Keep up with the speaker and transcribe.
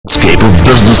landscape of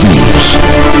business news,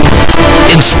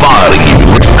 inspiring you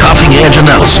with cutting-edge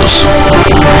analysis,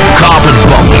 carpet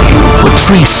bombing you with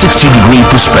 360-degree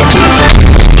perspective,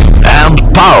 and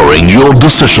powering your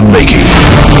decision-making.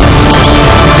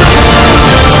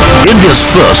 India's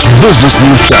first business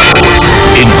news channel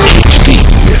in HD.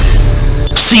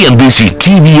 CNBC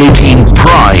TV 18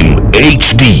 Prime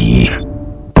HD.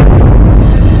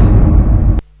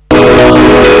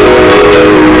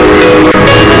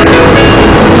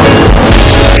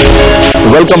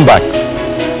 Welcome back.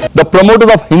 The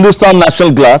promoters of Hindustan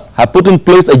National Glass have put in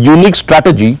place a unique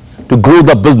strategy to grow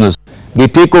the business. They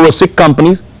take over 6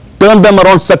 companies, turn them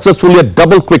around successfully at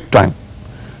double quick time.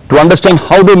 To understand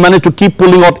how they manage to keep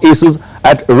pulling out aces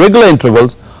at regular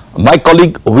intervals, my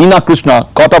colleague Veena Krishna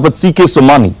caught up with C.K.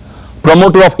 Somany,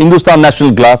 promoter of Hindustan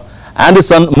National Glass, and his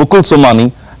son Mukul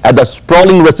Somany at the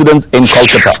sprawling residence in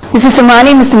Kolkata. Mr.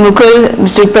 Somany, Mr. Mukul,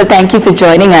 Mr. Iqbal, thank you for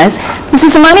joining us. Mr.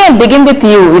 Somany, I'll begin with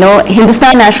you.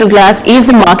 Hindustan National Glass is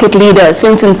the market leader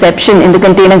since inception in the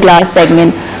container glass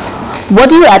segment. What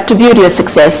do you attribute your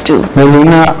success to?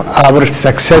 Well, our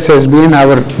success has been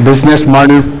our business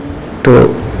model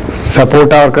to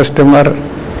support our customer,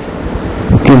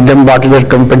 give them bottles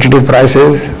at competitive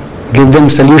prices, give them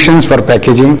solutions for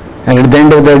packaging, and at the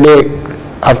end of the day,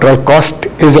 after all, cost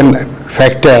is a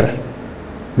factor.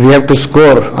 We have to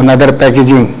score on other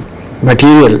packaging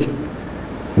material.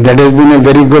 That has been a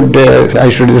very good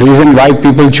reason why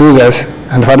people choose us.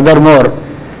 And furthermore,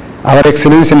 our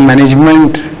excellence in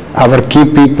management, our key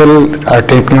people, our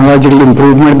technological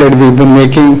improvement that we've been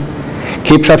making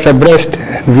keeps us abreast.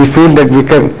 We feel that we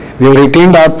have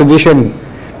retained our position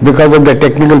because of the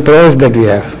technical prowess that we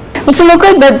have. Mr.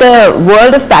 Mukul, but the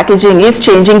world of packaging is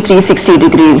changing 360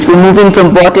 degrees. We're moving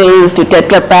from bottles to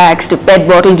Tetra Packs to PET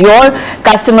bottles. Your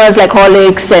customers like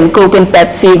Horlicks and Coke and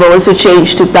Pepsi have also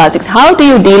changed to plastics. How do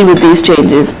you deal with these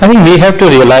changes? I think we have to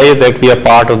realize that we are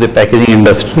part of the packaging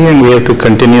industry and we have to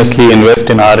continuously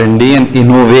invest in R&D and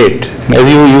innovate. As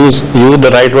you use the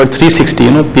right word, 360,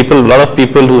 a lot of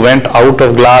people who went out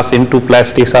of glass into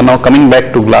plastics are now coming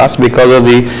back to glass because of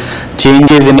the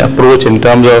changes in approach in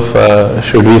terms of,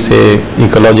 should we say,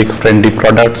 ecological friendly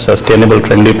products, sustainable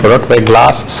friendly product, where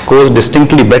glass scores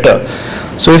distinctly better.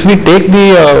 So if we take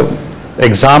the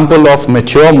example of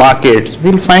mature markets,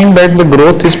 we'll find that the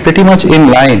growth is pretty much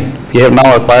in line. We have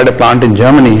now acquired a plant in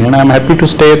Germany, and I'm happy to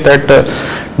state that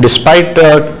despite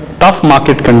tough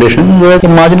market conditions, there is a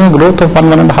marginal growth of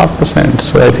 1.5%.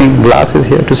 So I think glass is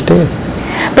here to stay.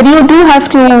 But you do have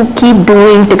to keep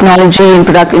doing technology and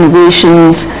product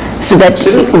innovations so that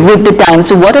with the time.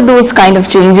 So what are those kind of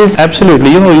changes?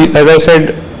 Absolutely. As I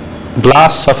said,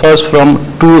 glass suffers from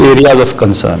 2 areas of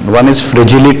concern. One is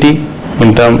fragility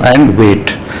and weight.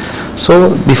 So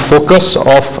the focus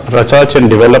of research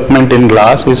and development in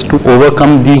glass is to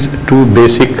overcome these 2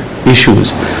 basic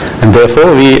issues. And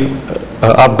therefore we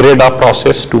upgrade our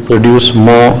process to produce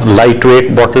more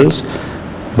lightweight bottles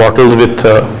with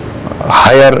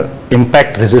higher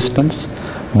impact resistance,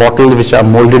 bottles which are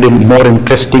molded in more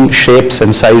interesting shapes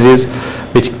and sizes,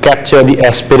 which capture the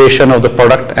aspiration of the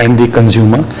product and the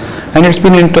consumer. And it's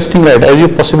been an interesting ride. As you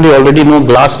possibly already know,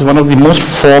 glass is one of the most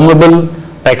formable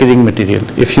packaging material.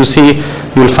 If you see,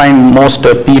 you will find most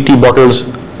PET bottles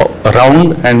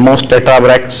round and most Tetra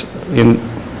Packs in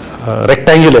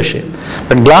rectangular shape.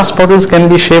 But glass bottles can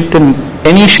be shaped in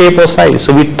any shape or size.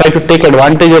 So we try to take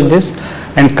advantage of this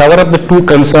and cover up the 2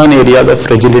 concern areas of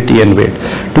fragility and weight.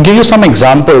 To give you some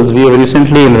examples, we have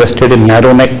recently invested in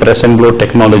narrow neck press and blow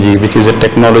technology, which is a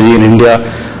technology in India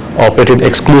operated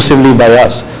exclusively by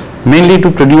us, mainly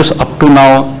to produce up to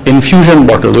now infusion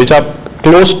bottles, which are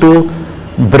close to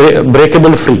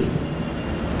breakable free.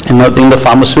 In the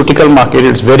pharmaceutical market,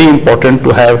 it's very important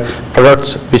to have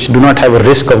products which do not have a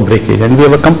risk of breakage, and we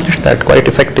have accomplished that quite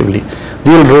effectively.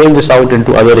 We will roll this out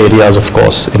into other areas, of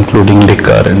course, including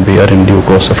liquor and beer in due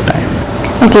course of time.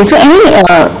 Okay, so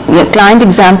any client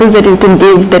examples that you can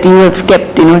give that you have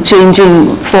kept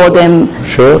changing for them?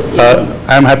 Sure.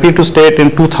 I'm happy to state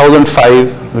in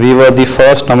 2005, we were the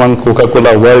first among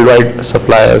Coca-Cola worldwide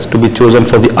suppliers to be chosen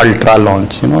for the Ultra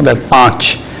launch, that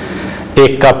 5.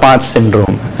 Ek ka 5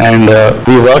 syndrome, and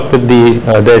we worked with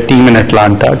their team in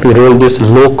Atlanta to roll this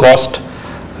low-cost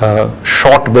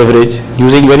short beverage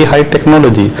using very high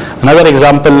technology. Another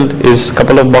example is a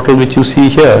couple of bottles which you see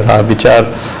here, which are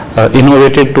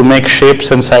innovated to make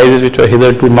shapes and sizes which were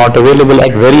hitherto not available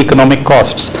at very economic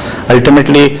costs.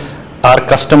 Ultimately, our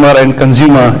customer and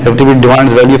consumer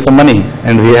demands value for money,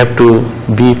 and we have to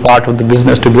be part of the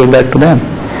business to give that to them.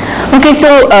 Okay,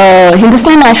 so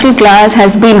Hindustan National Glass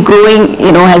has been growing,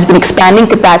 has been expanding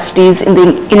capacities in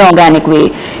the inorganic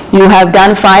way. You have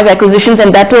done 5 acquisitions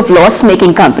and that too of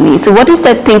loss-making companies. So what is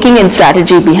that thinking and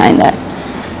strategy behind that?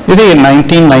 You see, in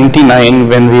 1999,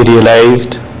 when we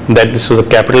realized that this was a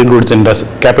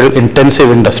capital-intensive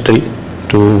industry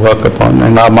to work upon,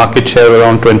 and our market share was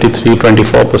around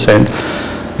 23-24%,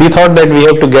 we thought that we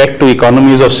have to get to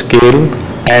economies of scale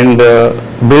and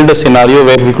build a scenario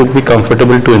where we could be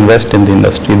comfortable to invest in the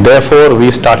industry. Therefore,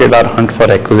 we started our hunt for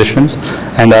acquisitions,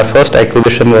 and our first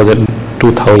acquisition was in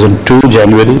 2002,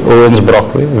 January, Owens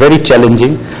Brockway, very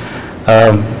challenging,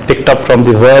 picked up from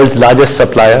the world's largest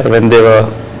supplier when they were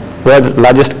world's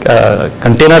largest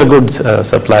container goods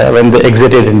supplier when they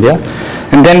exited India.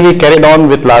 And then we carried on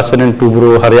with Larsen &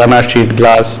 Toubro, Haryana Sheet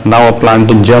Glass, now a plant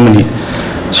in Germany.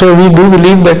 So we do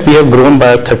believe that we have grown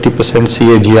by a 30%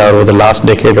 CAGR over the last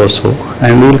decade or so,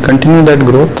 and we will continue that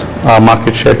growth. Our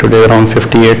market share today around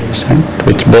 58%,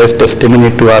 which bears testimony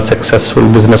to our successful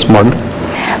business model.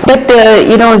 But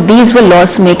these were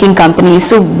loss-making companies.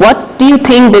 So what do you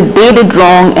think that they did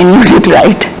wrong and you did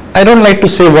right? I don't like to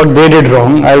say what they did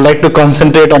wrong. I like to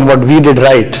concentrate on what we did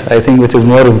right, I think, which is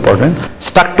more important.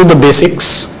 Stuck to the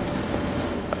basics,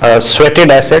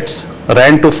 sweated assets,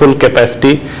 ran to full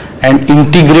capacity, and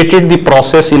integrated the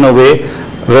process in a way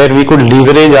where we could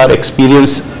leverage our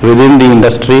experience within the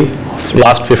industry of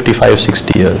last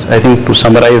 55-60 years. I think, to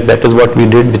summarize, that is what we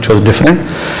did, which was different.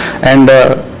 And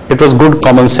it was good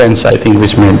common sense, I think,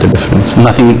 which made the difference.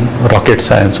 Nothing rocket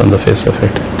science on the face of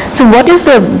it. So what is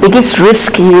the biggest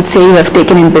risk you would say you have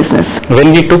taken in business?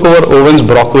 When we took over Owens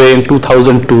Brockway in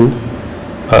 2002,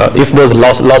 if those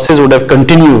losses would have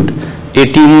continued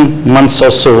 18 months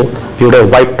or so, we would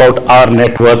have wiped out our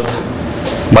net worth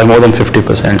by more than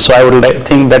 50%. So I would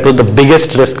think that was the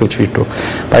biggest risk which we took.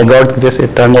 By God's grace,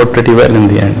 it turned out pretty well in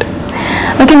the end.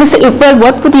 Okay, Mr. Iqbal,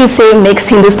 what would you say makes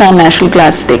Hindustan National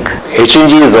Glass tick?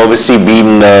 H&G has obviously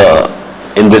been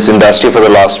in this industry for the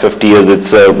last 50 years.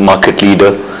 It's a market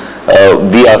leader.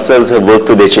 We ourselves have worked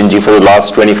with H&G for the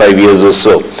last 25 years or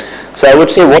so. So I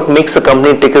would say what makes the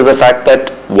company tick is the fact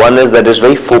that one is that it's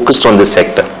very focused on this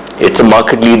sector. It's a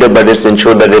market leader, but it's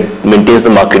ensured that it maintains the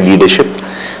market leadership.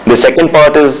 The second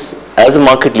part is, as a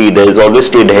market leader, is always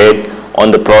stayed ahead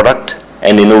on the product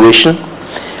and innovation.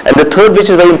 And the third, which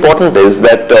is very important, is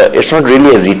that it's not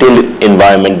really a retail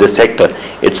environment, this sector.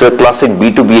 It's a classic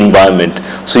B2B environment.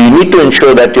 So you need to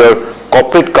ensure that your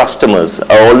corporate customers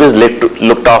are always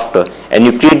looked after, and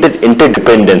you create that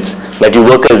interdependence, that you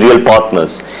work as real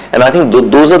partners. And I think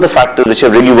those are the factors which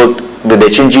have really worked with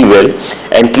H&G well,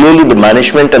 and clearly the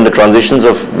management and the transitions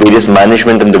of various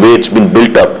management and the way it's been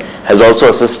built up has also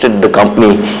assisted the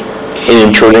company in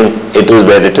ensuring it is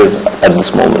where it is at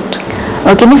this moment.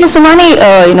 Okay, Mr. Somany,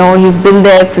 you've been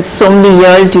there for so many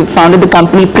years, you've founded the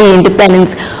company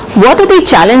pre-independence. What are the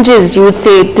challenges you would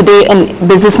say today a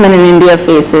businessman in India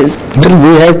faces? Well,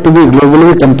 we have to be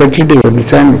globally competitive,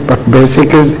 but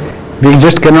basic is we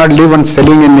just cannot live on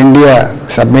selling in India,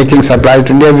 making supplies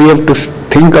to India. We have to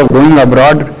think of going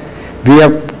abroad. We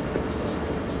are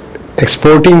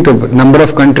exporting to a number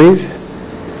of countries.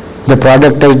 The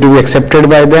product has to be accepted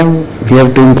by them. We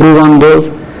have to improve on those.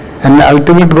 And the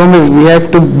ultimate goal is we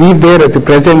have to be there at the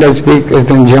present as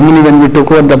in Germany when we took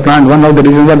over the plant. One of the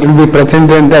reasons that we will be present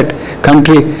in that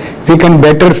country, we can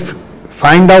better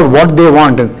find out what they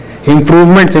want.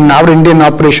 Improvements in our Indian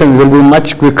operations will be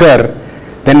much quicker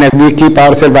than if we keep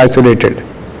ourselves isolated.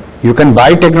 You can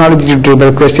buy technology today,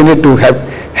 but the question is to have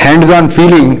hands-on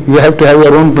feeling. You have to have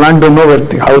your own plant to know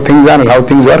how things are and how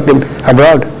things work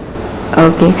abroad.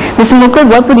 Okay. Mr. Mukul,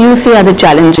 what would you say are the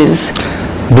challenges?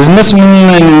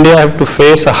 Businessmen in India have to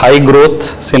face a high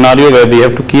growth scenario where they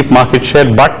have to keep market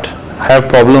share but have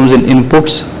problems in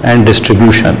inputs and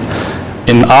distribution.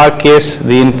 In our case,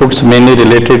 the inputs mainly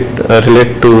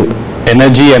relate to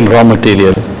energy and raw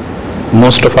material.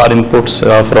 Most of our inputs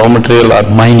of raw material are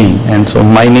mining, and so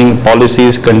mining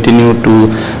policies continue to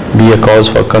be a cause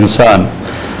for concern.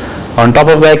 On top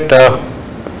of that,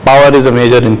 power is a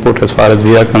major input as far as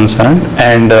we are concerned,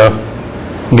 and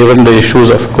given the issues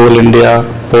of Coal India,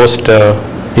 post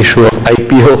issue of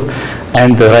IPO,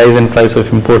 and the rise in price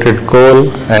of imported coal,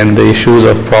 and the issues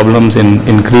of problems in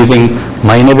increasing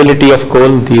mineability of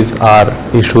coal, these are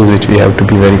issues which we have to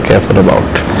be very careful about.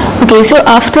 Okay, so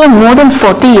after more than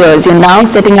 40 years, you're now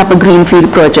setting up a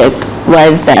greenfield project. Why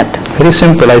is that? Very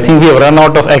simple. I think we have run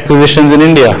out of acquisitions in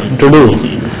India to do.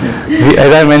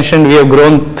 As I mentioned, we have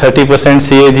grown 30%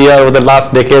 CAGR over the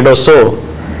last decade or so.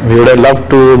 We would have loved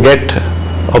to get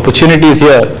opportunities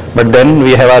here, but then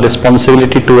we have our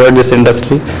responsibility toward this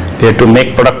industry. We have to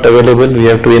make product available, we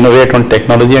have to innovate on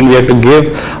technology, and we have to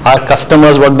give our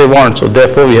customers what they want. So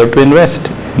therefore we have to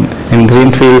invest in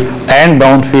greenfield and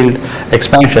brownfield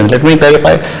expansion. Let me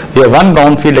clarify, we have one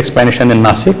brownfield expansion in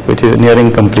Nasik, which is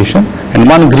nearing completion, and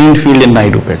one greenfield in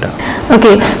Naidupeta.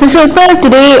 Okay, Mr. Utpal,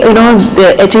 today,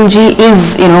 the HMG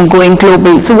is, going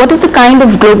global. So what is the kind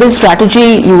of global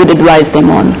strategy you would advise them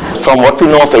on? From what we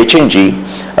know of HNG,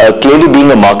 clearly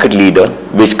being a market leader,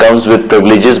 which comes with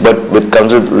privileges but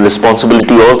comes with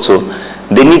responsibility also,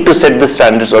 they need to set the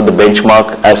standards or the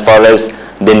benchmark as far as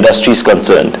the industry is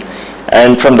concerned.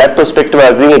 And from that perspective, I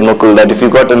agree with Mukul that if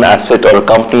you've got an asset or a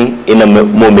company in a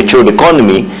more matured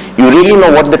economy, you really know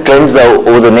what the trends are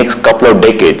over the next couple of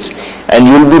decades, and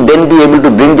you will then be able to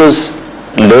bring those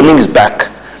learnings back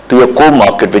to your core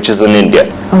market, which is in India.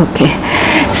 Okay.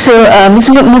 So,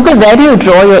 Mr. Mukul, where do you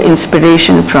draw your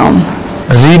inspiration from?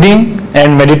 Reading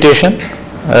and meditation.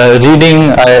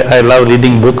 Reading, I love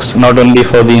reading books, not only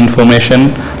for the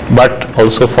information, but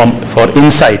also for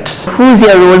insights. Who is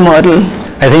your role model?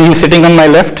 I think he's sitting on my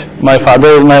left. My father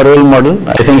is my role model.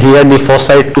 I think he had the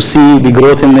foresight to see the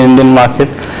growth in the Indian market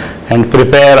and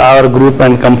prepare our group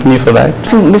and company for that.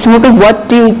 So, Mr. Mukul, what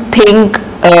do you think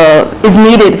is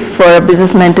needed for a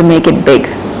businessman to make it big?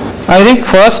 I think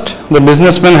first, the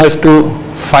businessman has to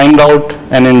find out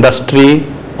an industry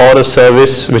or a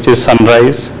service which is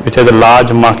sunrise, which has a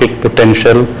large market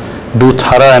potential, do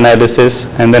thorough analysis,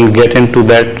 and then get into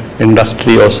that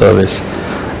industry or service.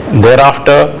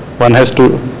 Thereafter, one has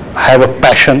to have a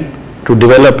passion to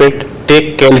develop it,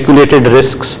 take calculated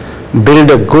risks,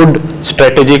 build a good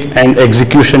strategic and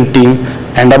execution team,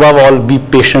 and above all, be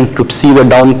patient to see the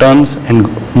downturns and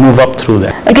move up through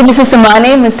that. Okay, Mr.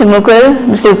 Somany, Mr. Mukul,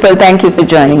 Mr. Utpal, thank you for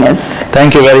joining us.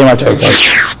 Thank you very much.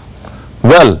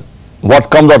 Well,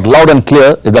 what comes out loud and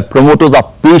clear is that promoters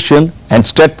are patient and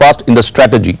steadfast in the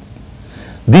strategy.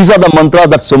 These are the mantras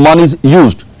that Somanys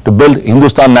used to build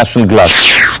Hindustan National Glass.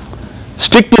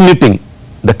 Stick to knitting.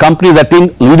 The company has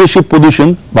attained leadership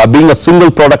position by being a single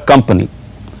product company.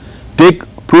 Take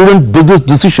prudent business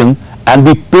decisions and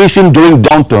be patient during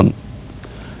downturn.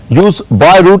 Use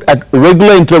buy route at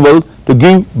regular intervals to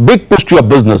give big push to your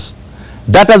business.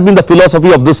 That has been the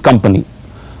philosophy of this company.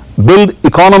 Build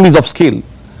economies of scale.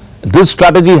 This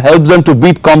strategy helps them to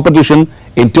beat competition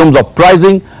in terms of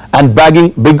pricing and bagging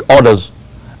big orders.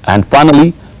 And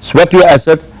finally, sweat your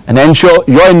assets and ensure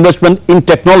your investment in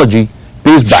technology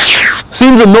pays back.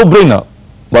 Seems a no-brainer,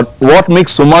 but what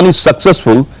makes Somanys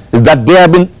successful is that they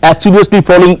have been assiduously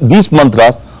following these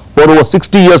mantras for over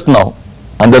 60 years now,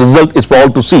 and the result is for all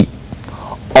to see.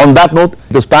 On that note,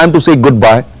 it is time to say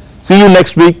goodbye. See you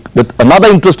next week with another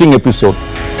interesting episode.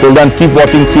 Till then, keep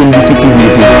watching CNBC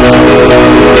TV.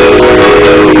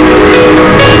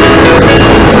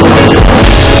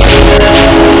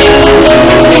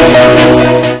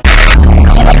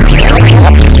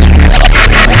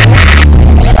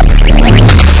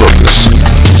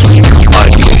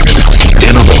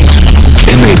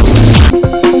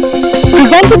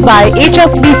 Presented by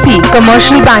HSBC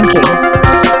Commercial Banking.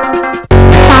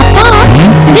 Papa,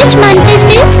 which month is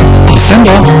this?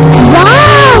 December.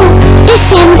 Wow!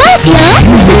 December's here?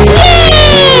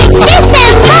 Yay!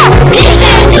 December!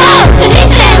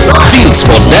 Deals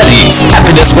for daddies,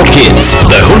 happiness for kids.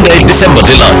 The Hyundai December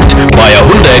Delight. Buy a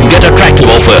Hyundai and get attractive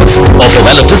offers. Offer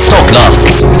valid till stock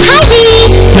lasts. Haji!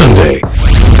 Hyundai.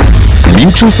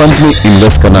 Mutual funds में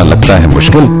invest करना लगता है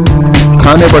मुश्किल?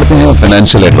 खाने पड़ते हैं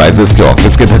financial advisers के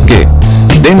office के धक्के,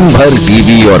 दिन भर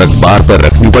टीवी और अखबार पर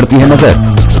रखनी पड़ती है नजर।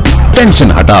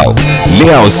 टेंशन हटाओ, ले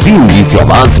आओ CNBC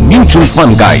आवाज mutual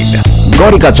fund guide.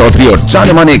 Gaurika Chaudhary और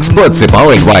जाने माने एक्सपर्ट से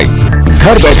पाओ एडवाइस।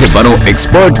 घर बैठे बनो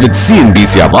एक्सपर्ट विद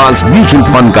CNBC आवाज म्यूचुअल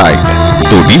फंड गाइड।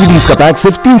 2 DVDs का पैक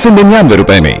सिर्फ 399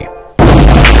 रुपए में।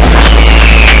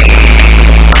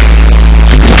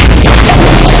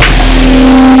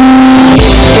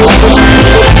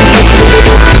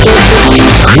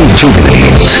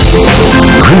 Rejuvenate.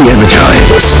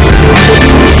 Re-energize.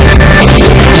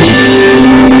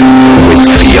 With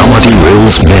Yamati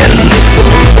Wills Men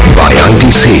by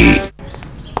ITC.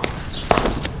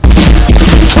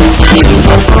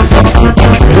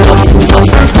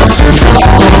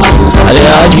 अरे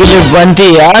आज भी लिफ्ट बंद थी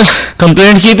यार,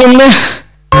 कंप्लेंट की तुमने?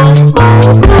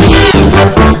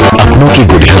 अपनों की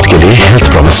गुड हेल्थ के लिए हेल्थ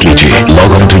प्रॉमिस लीजिए।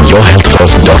 Log on to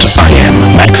yourhealthfirst.in.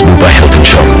 Max Bupa Health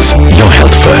Insurance. Your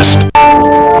health first.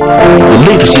 The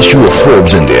latest issue of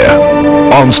Forbes India.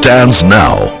 On stands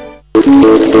now.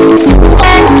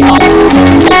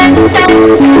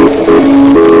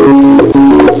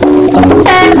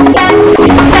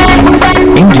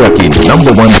 India India की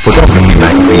 #1 फोटोग्राफी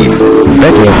मैगजीन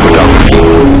बेटर फोटोग्राफी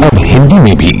अब हिंदी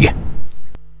में भी।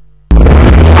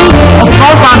 A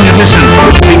small town musician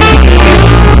speaks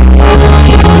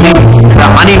the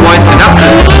honey voice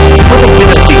seductress put up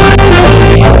with a secret,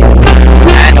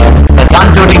 and the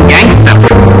gun-toting gangster,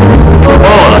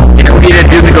 all in a period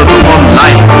musical performed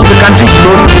live to the country's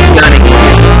most discerning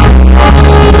audience.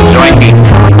 Join me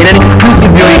in an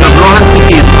exclusive viewing of Rohan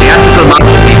Sitti's theatrical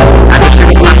masterpiece at the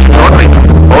Shiva Fashion Broadway,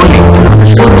 only on the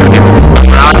show studio.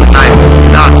 Round Live,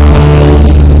 done.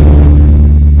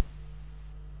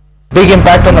 Big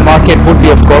impact on the market would be,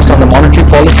 of course, on the monetary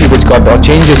policy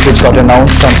changes which got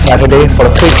announced on Saturday. For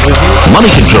a quick review,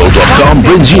 Moneycontrol.com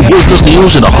brings you business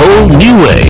news in a whole new way.